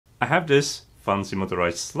I have this fancy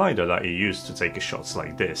motorized slider that I use to take shots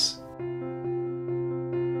like this.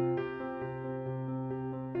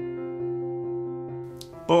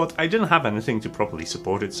 But I didn't have anything to properly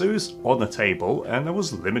support it, so it was on a table and I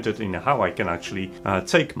was limited in how I can actually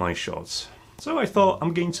take my shots. So I thought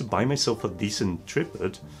I'm going to buy myself a decent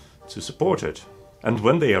tripod to support it. And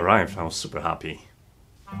when they arrived, I was super happy.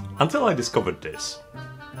 Until I discovered this.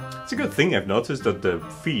 It's a good thing I've noticed that the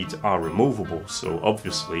feet are removable, so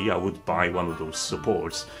obviously I would buy one of those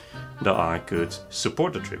supports that I could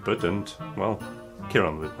support the tripod and, well, carry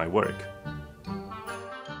on with my work.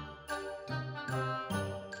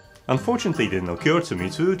 Unfortunately, it didn't occur to me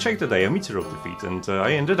to check the diameter of the feet, and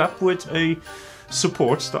I ended up with a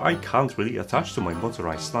support that I can't really attach to my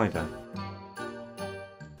motorized slider.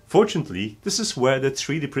 Fortunately, this is where the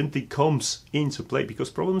 3D printing comes into play, because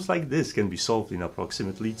problems like this can be solved in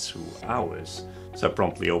approximately 2 hours. So I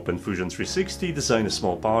promptly opened Fusion 360, designed a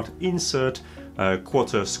small part, insert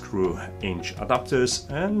 1/4 screw inch adapters,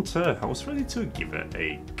 and I was ready to give it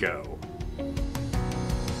a go.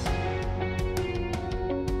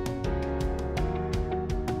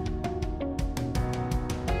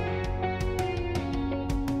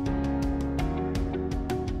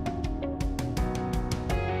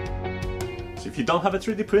 If you don't have a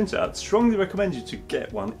 3D printer, I'd strongly recommend you to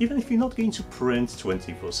get one, even if you're not going to print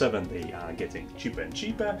 24/7. They are getting cheaper and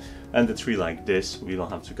cheaper, and the tree like this, we don't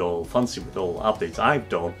have to go all fancy with all updates I've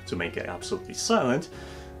done to make it absolutely silent,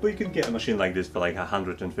 but you can get a machine like this for like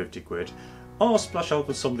 150 quid, or splash out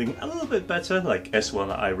with something a little bit better, like S1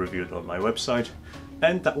 I reviewed on my website,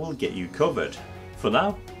 and that will get you covered. For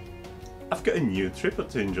now, I've got a new tripod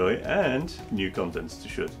to enjoy and new content to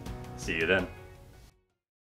shoot. See you then.